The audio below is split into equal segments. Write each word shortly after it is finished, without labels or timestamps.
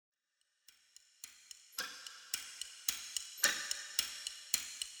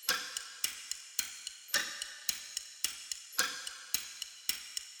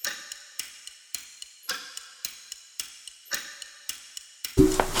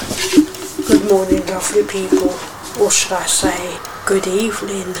morning, lovely people, or should I say, good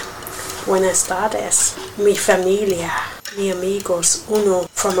evening. Buenas tardes, mi familia, mi amigos, uno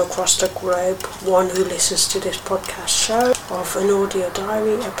from across the globe, one who listens to this podcast show of an audio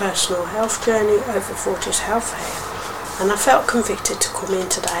diary, a personal health journey, over 40s health hair. And I felt convicted to come in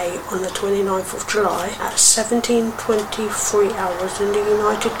today on the 29th of July at 17:23 hours in the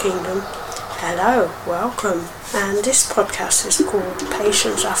United Kingdom. Hello, welcome. And this podcast is called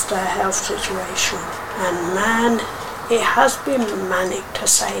Patience After a Health Situation. And man, it has been manic to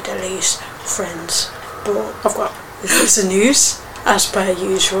say the least, friends. But I've got loads of news, as per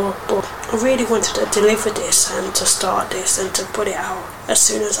usual. But I really wanted to deliver this and to start this and to put it out as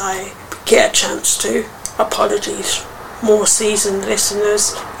soon as I get a chance to. Apologies, more seasoned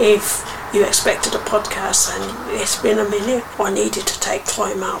listeners, if you expected a podcast and it's been a minute. I needed to take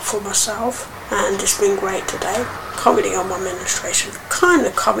time out for myself, and it's been great today. Currently on my menstruation, kind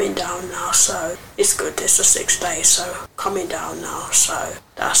of coming down now, so it's good. It's the 6th day, so coming down now, so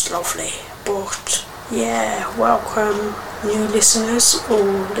that's lovely. But yeah, welcome new listeners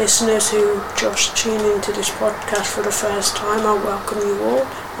or listeners who just tune into this podcast for the first time. I welcome you all,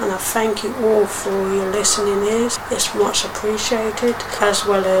 and I thank you all for your listening ears. It's much appreciated, as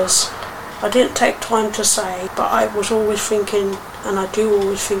well as I didn't take time to say, but I was always thinking, and I do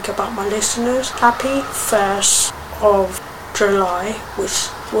always think about my listeners. Happy 1st of July, which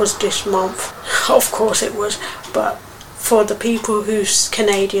was this month. Of course it was, but for the people who's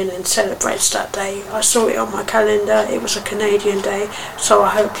Canadian and celebrates that day, I saw it on my calendar, it was a Canadian day, so I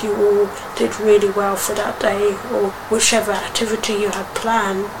hope you all did really well for that day, or whichever activity you had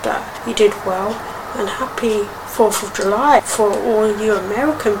planned, that you did well. And happy 4th of July for all you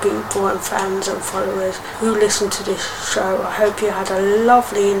American people and fans and followers who listen to this show. I hope you had a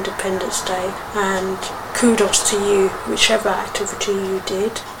lovely Independence Day, and kudos to you, whichever activity you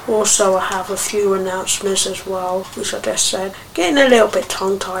did. Also, I have a few announcements as well, which I just said. Getting a little bit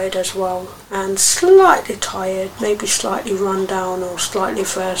tongue-tied as well, and slightly tired, maybe slightly run down or slightly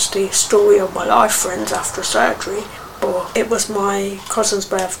thirsty. Story of my life, friends, after surgery. But it was my cousin's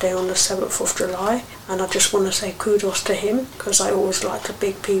birthday on the 7th of July, and I just want to say kudos to him, because I always like to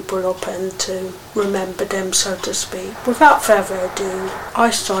big people up and to remember them, so to speak. Without further ado, I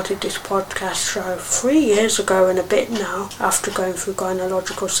started this podcast show 3 years ago and a bit now, after going through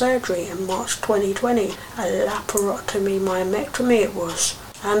gynecological surgery in March 2020. A laparotomy myomectomy it was.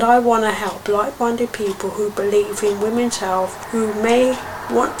 And I want to help like-minded people who believe in women's health, who may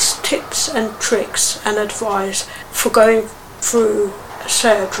want tips and tricks and advice for going through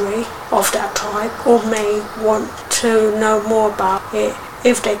surgery of that type, or may want to know more about it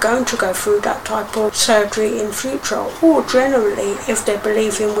if they're going to go through that type of surgery in future, or generally if they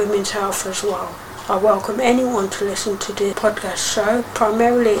believe in women's health as well. I welcome anyone to listen to this podcast show.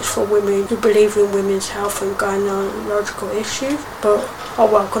 Primarily it's for women who believe in women's health and gynecological issues, but I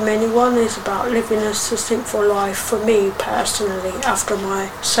welcome anyone. It's about living a successful life for me personally after my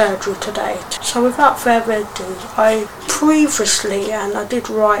surgery to date. So without further ado, I previously, and I did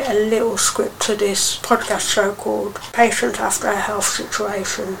write a little script to this podcast show called Patience After a Health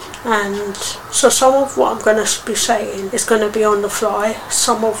Situation, and so some of what I'm going to be saying is going to be on the fly.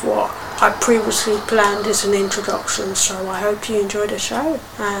 Some of what I previously planned is an introduction, so I hope you enjoy the show,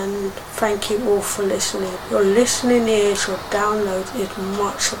 and thank you all for listening. Your listening ears, your download is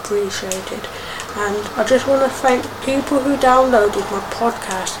much appreciated, and I just want to thank people who downloaded my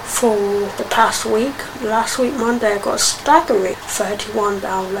podcast for the past week. Last week Monday I got a staggering 31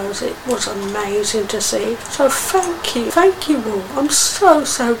 downloads. It was amazing to see, so thank you all. I'm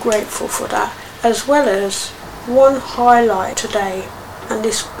so grateful for that, as well as one highlight today. And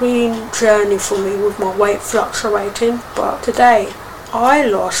this been journey for me with my weight fluctuating, but today I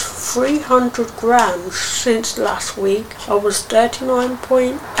lost 300 grams since last week. I was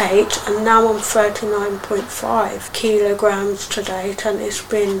 39.8 and now I'm 39.5 kilograms to date, and it's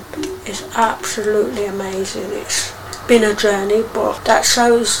absolutely amazing. It's been a journey, but that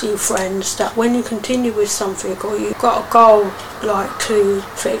shows you, friends, that when you continue with something, or you've got a goal, like to,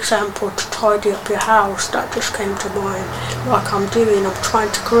 for example, to tidy up your house, that just came to mind, like I'm doing. I'm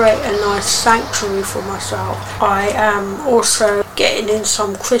trying to create a nice sanctuary for myself. I am also getting in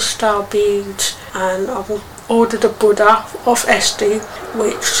some crystal beads, and I've ordered a Buddha off Etsy,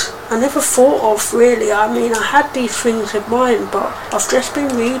 which I never thought of really. I mean, I had these things in mind, but I've just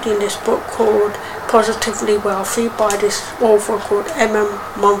been reading this book called Positively Wealthy by this author called M.M.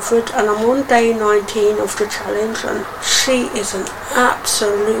 Mumford, and I'm on day 19 of the challenge, and she is an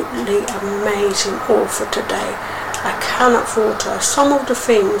absolutely amazing author today. I cannot falter. Some of the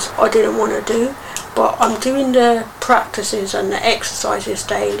things I didn't want to do, but I'm doing the practices and the exercises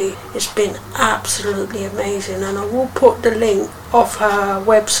daily. It's been absolutely amazing, and I will put the link of her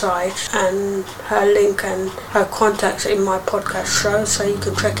website and her link and her contacts in my podcast show, so you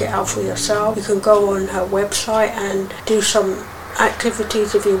can check it out for yourself. You can go on her website and do some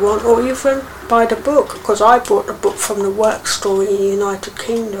activities if you want, or even buy the book, because I bought the book from the Work Store in the United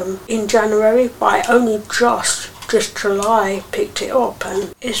Kingdom in January, but I only just July picked it up,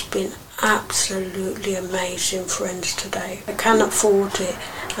 and it's been absolutely amazing, friends, today. I cannot fault it.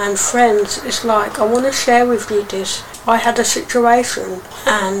 And friends, it's like, I want to share with you this. I had a situation,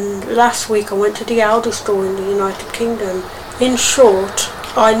 and last week I went to the Aldi store in the United Kingdom. In short,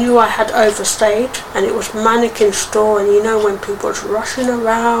 I knew I had overstayed, and it was mannequin store, and you know when people's rushing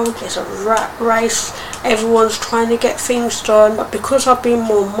around, it's a rat race, everyone's trying to get things done. But because I've been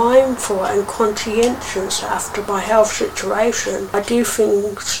more mindful and conscientious after my health situation, I do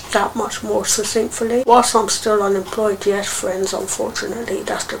things that much more succinctly. Whilst I'm still unemployed, yes friends, unfortunately,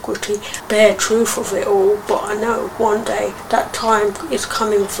 that's the gritty bare truth of it all, but I know one day that time is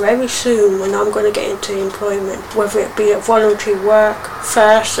coming very soon when I'm going to get into employment, whether it be a voluntary work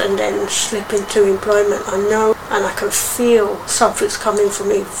first and then slip into employment. I know, and I can feel something's coming for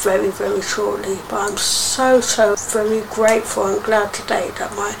me very, very shortly. But I'm so very grateful and glad today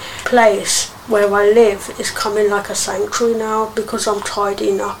that my place where I live is coming like a sanctuary now, because I'm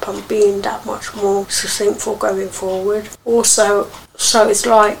tidying up and being that much more succinct for going forward. Also, so it's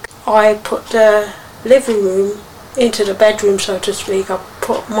like I put the living room into the bedroom, so to speak. I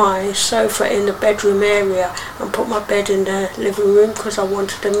put my sofa in the bedroom area and put my bed in the living room because I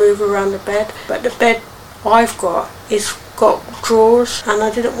wanted to move around the bed. But the bed I've got is got drawers, and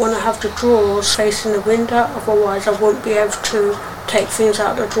I didn't want to have the drawers facing the window, otherwise I wouldn't be able to take things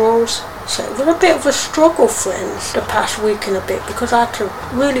out of the drawers. So it was a bit of a struggle, friends, the past week and a bit, because I had to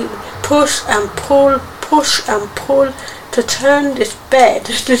really push and pull to turn this bed,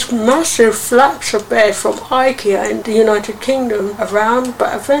 this massive Flaxer bed from IKEA in the United Kingdom around.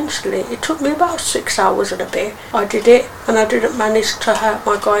 But eventually, it took me about 6 hours and a bit. I did it, and I didn't manage to hurt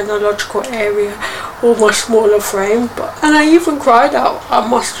my gynecological area or my smaller frame. And I even cried out. I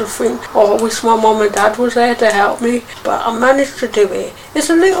must have think, oh, I wish my mum and dad was there to help me. But I managed to do it. It's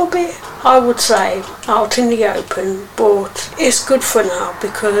a little bit, I would say, out in the open, but it's good for now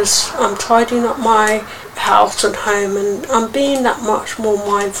because I'm tidying up my house and home, and I'm being that much more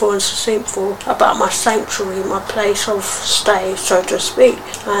mindful and succinctful about my sanctuary, my place of stay, so to speak.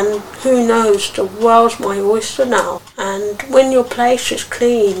 And who knows, the world's my oyster now. And when your place is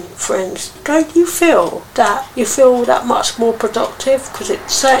clean, friends, don't you feel that much more productive? Because it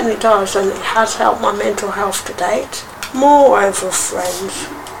certainly does, and it has helped my mental health to date. Moreover, friends,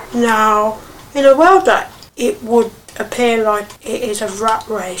 now in a world that it would appear like it is a rat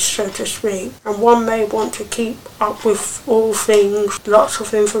race, so to speak, and one may want to keep up with all things, lots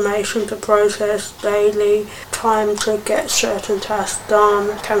of information to process daily, time to get certain tasks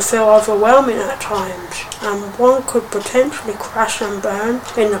done, can feel overwhelming at times, and one could potentially crash and burn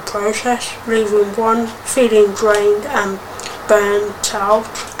in the process, leaving one feeling drained and burnt out.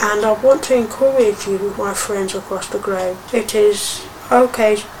 And I want to encourage you, my friends across the globe, it is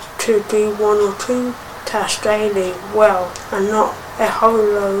okay to do one or two tasks daily well, and not a whole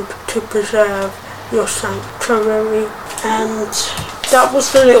load to preserve your sanctuary. And that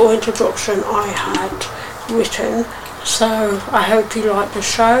was the little introduction I had written. So I hope you like the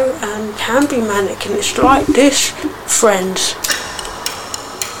show, and can be manic, and it's like this, friends.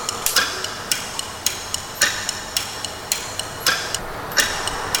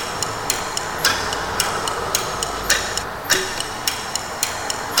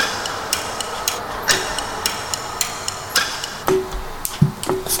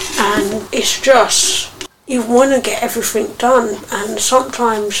 And it's just, you want to get everything done, and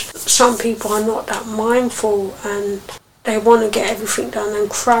sometimes some people are not that mindful and they want to get everything done and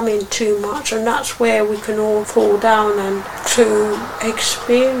cram in too much, and that's where we can all fall down and to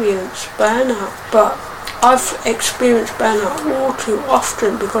experience burnout. But I've experienced burnout all too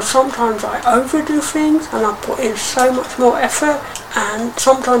often because sometimes I overdo things and I put in so much more effort, and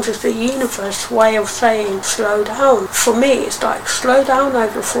sometimes it's the universe's way of saying slow down. For me, it's like slow down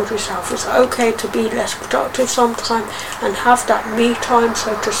over for yourself. It's okay to be less productive sometimes and have that me time,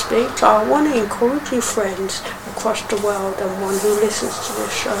 so to speak. So I want to encourage you, friends across the world and one who listens to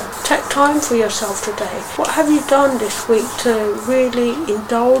this show, take time for yourself today. What have you done this week to really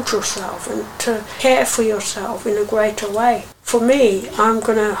indulge yourself and to care for yourself in a greater way? For me, I'm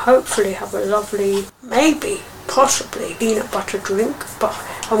going to hopefully have a lovely, maybe possibly peanut butter drink, but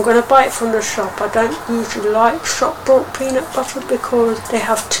I'm going to buy it from the shop. I don't usually like shop bought peanut butter because they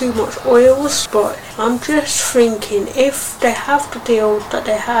have too much oils, but I'm just thinking if they have the deal that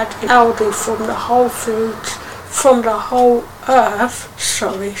they had in Aldi from the Whole Foods, from the whole earth,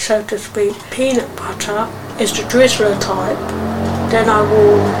 sorry, so to speak, peanut butter is the drizzler type, then I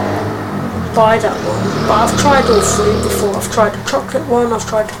will buy that one. But I've tried all three before. I've tried the chocolate one, I've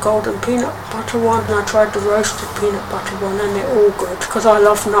tried the golden peanut butter one, and I tried the roasted peanut butter one, and they're all good because I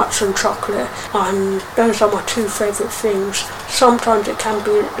love nuts and chocolate, and those are my two favourite things. Sometimes it can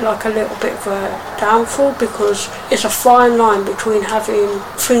be like a little bit of a downfall because it's a fine line between having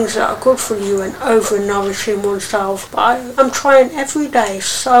things that are good for you and over-nourishing oneself, but I'm trying every day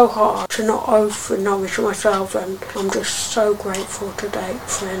so hard to not over-nourish myself, and I'm just so grateful today,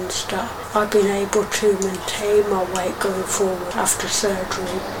 friends, that I've been able to maintain my weight going forward after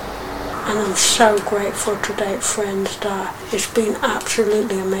surgery. And I'm so grateful today, friends, that it's been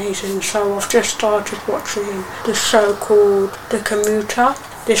absolutely amazing. So I've just started watching the show called The Commuter,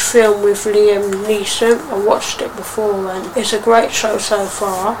 this film with Liam Neeson. I watched it before and it's a great show so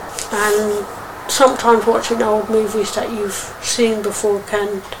far. And sometimes watching old movies that you've seen before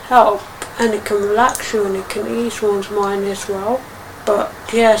can help, and it can relax you and it can ease one's mind as well. But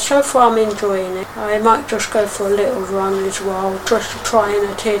yeah, so far I'm enjoying it. I might just go for a little run as well, just to try and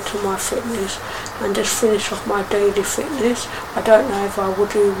adhere to my fitness and just finish off my daily fitness. I don't know if I will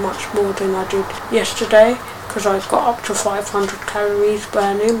do much more than I did yesterday because I got up to 500 calories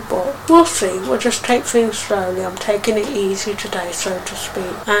burning, but we'll see. We'll just take things slowly. I'm taking it easy today, so to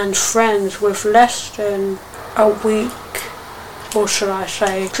speak. And friends, with less than a week, or should I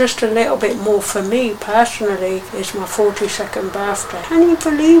say, just a little bit more for me personally, is my 42nd birthday. Can you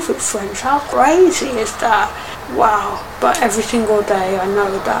believe it, friends? How crazy is that? Wow. But every single day I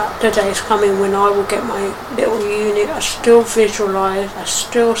know that the day is coming when I will get my little unit. I still visualise, I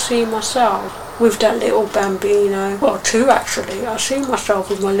still see myself with that little bambino, well, two actually. I see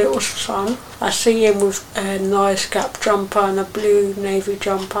myself with my little son. I see him with a nice Gap jumper and a blue navy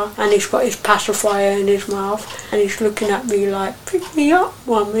jumper, and he's got his pacifier in his mouth, and he's looking at me like, pick me up,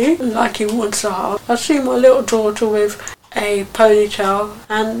 mummy, like he wants a hug. I see my little daughter with a ponytail,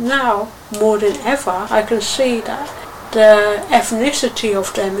 and now, more than ever, I can see that the ethnicity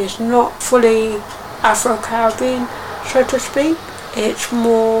of them is not fully Afro-Caribbean, so to speak. It's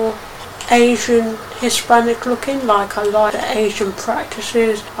more Asian, Hispanic looking. Like, I like the Asian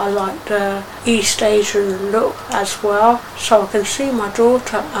practices, I like the East Asian look as well. So I can see my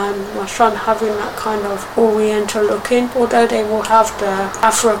daughter and my son having that kind of Oriental looking, although they will have the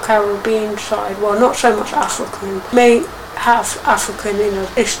Afro-Caribbean side. Well, not so much African, may have African in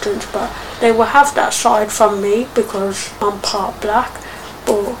a distance, but they will have that side from me because I'm part black.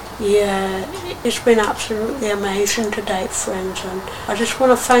 But yeah, it's been absolutely amazing to date, friends, and I just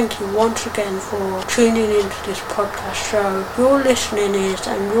want to thank you once again for tuning into this podcast show. Your listening is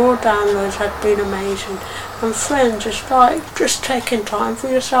and your downloads have been amazing. And friends, it's like just taking time for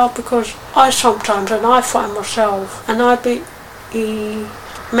yourself, because I sometimes, and I find myself, and I be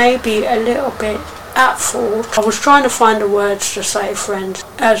maybe a little bit at fault. I was trying to find the words to say, friends,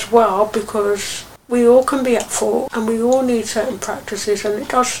 as well, because we all can be at fault and we all need certain practices, and it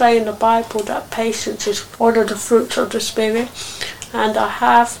does say in the Bible that patience is one of the fruits of the Spirit, and I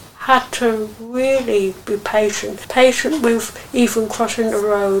have had to really be patient with even crossing the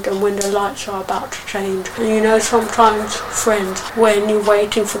road and when the lights are about to change. And you know, sometimes, friends, when you're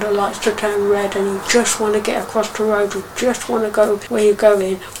waiting for the lights to turn red and you just want to get across the road, you just want to go where you're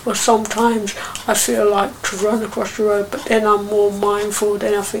going, or sometimes I feel like to run across the road, but then I'm more mindful,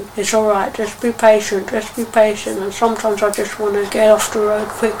 then I think it's alright, just be patient, and sometimes I just want to get off the road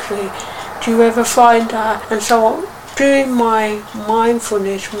quickly. Do you ever find that? And so doing my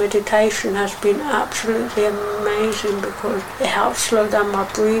mindfulness meditation has been absolutely amazing, because it helps slow down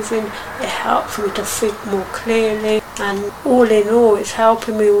my breathing, it helps me to think more clearly, and all in all, it's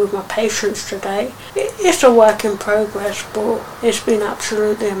helping me with my patience today. It's a work in progress, but it's been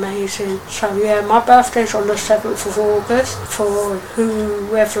absolutely amazing. So yeah, my birthday's on the 7th of August. For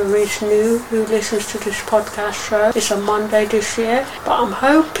whoever is new who listens to this podcast show, it's a Monday this year, but I'm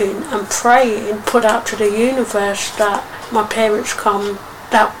hoping and praying, put out to the universe, that my parents come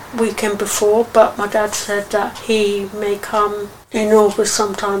that weekend before, but my dad said that he may come in August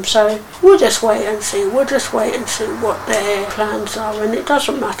sometime, so we'll just wait and see what their plans are. And it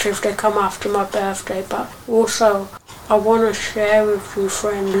doesn't matter if they come after my birthday, but also I want to share with you,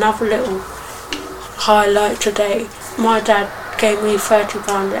 friend, another little highlight today. My dad gave me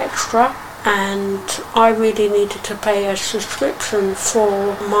 £30 extra, and I really needed to pay a subscription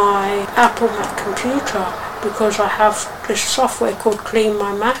for my Apple Mac computer, because I have this software called Clean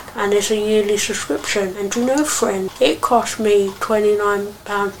My Mac, and it's a yearly subscription. And you know, friend, it cost me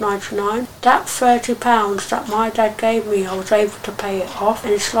 £29.99. That £30 that my dad gave me, I was able to pay it off,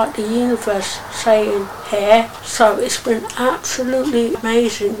 and it's like the universe saying, here. So it's been absolutely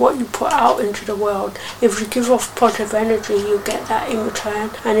amazing what you put out into the world. If you give off positive energy, you get that in return.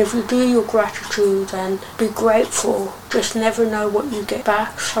 And if you do your gratitude and be grateful, just never know what you get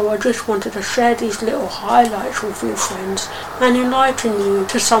back. So I just wanted to share these little highlights with you, friends, and enlighten you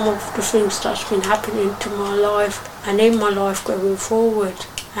to some of the things that's been happening to my life and in my life going forward.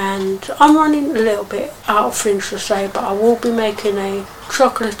 And I'm running a little bit out of things to say, but I will be making a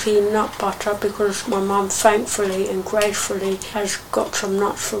chocolatey nut butter because my mum thankfully and gracefully has got some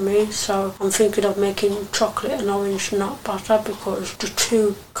nuts for me. So I'm thinking of making chocolate and orange nut butter because the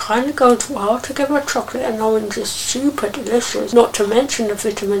two kind of go well together. Chocolate and orange is super delicious, not to mention the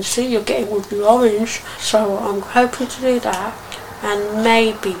vitamin C you're getting with the orange. So I'm hoping to do that. And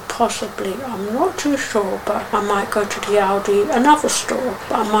maybe, possibly, I'm not too sure, but I might go to the Aldi, another store,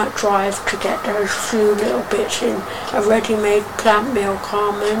 but I might drive to get those few little bits in a ready-made plant milk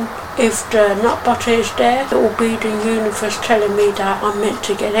almond. If the nut butter is there, it will be the universe telling me that I'm meant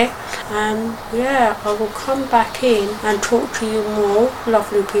to get it. And yeah, I will come back in and talk to you more,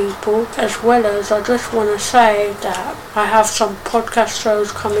 lovely people, as well as I just want to say that I have some podcast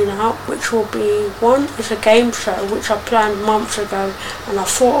shows coming out, which will be, one is a game show, which I planned months ago, and I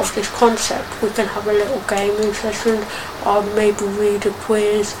thought of this concept. We can have a little gaming session, I'll maybe read a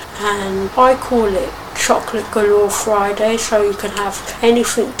quiz, and I call it Chocolate Galore Friday, so you can have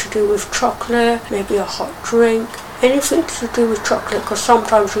anything to do with chocolate, maybe a hot drink, anything to do with chocolate, because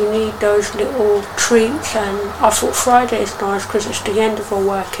sometimes you need those little treats. And I thought Friday is nice because it's the end of a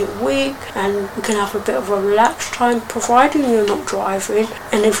working week and you can have a bit of a relaxed time, providing you're not driving.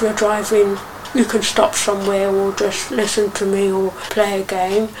 And if you're driving, you can stop somewhere or just listen to me or play a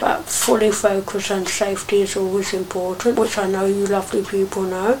game, but fully focus, and safety is always important, which I know you lovely people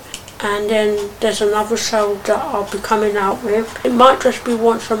know. And then there's another show that I'll be coming out with. It might just be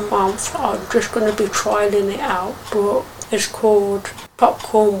once a month. I'm just going to be trialing it out, but it's called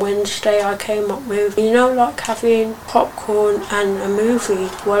Popcorn Wednesday. I came up with, you know, like having popcorn and a movie.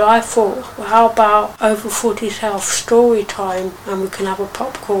 Well, I thought, well, how about over 40's health story time, and we can have a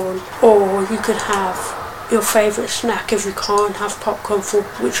popcorn, or you could have your favourite snack if you can't have popcorn for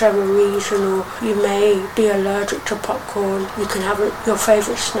whichever reason, or you may be allergic to popcorn. You can have your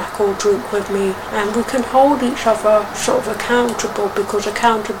favourite snack or drink with me, and we can hold each other sort of accountable, because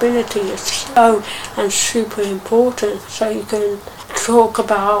accountability is so and super important. So you can talk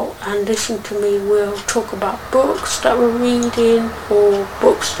about and listen to me. We'll talk about books that we're reading or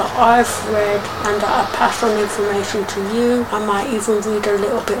books that I've read and that I pass on information to you. I might even read a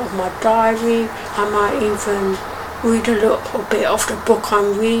little bit of my diary. I might even read a little bit of the book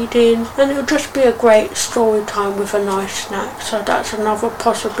I'm reading, and it'll just be a great story time with a nice snack. So that's another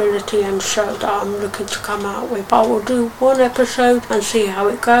possibility and show that I'm looking to come out with. I will do one episode and see how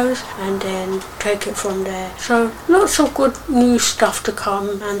it goes, and then take it from there. So lots of good new stuff to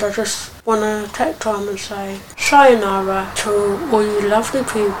come, and I just want to take time and say sayonara to all you lovely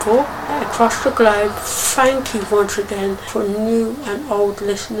people across the globe. Thank you once again for new and old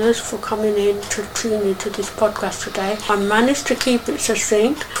listeners for coming in to tune into this podcast today. I managed to keep it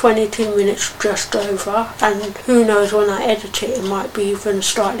succinct, 22 minutes just over, and who knows, when I edit it, it might be even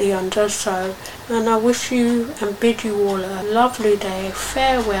slightly under. So, and I wish you and bid you all a lovely day.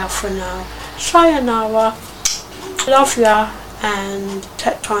 Farewell for now. Sayonara. Love ya. And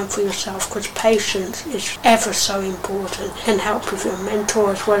take time for yourself, because patience is ever so important, can help with your mental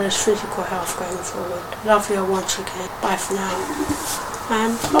as well as physical health going forward. Love you once again. Bye for now.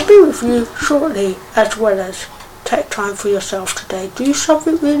 And I'll be with you shortly, as well as take time for yourself today. Do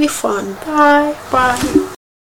something really fun. Bye. Bye.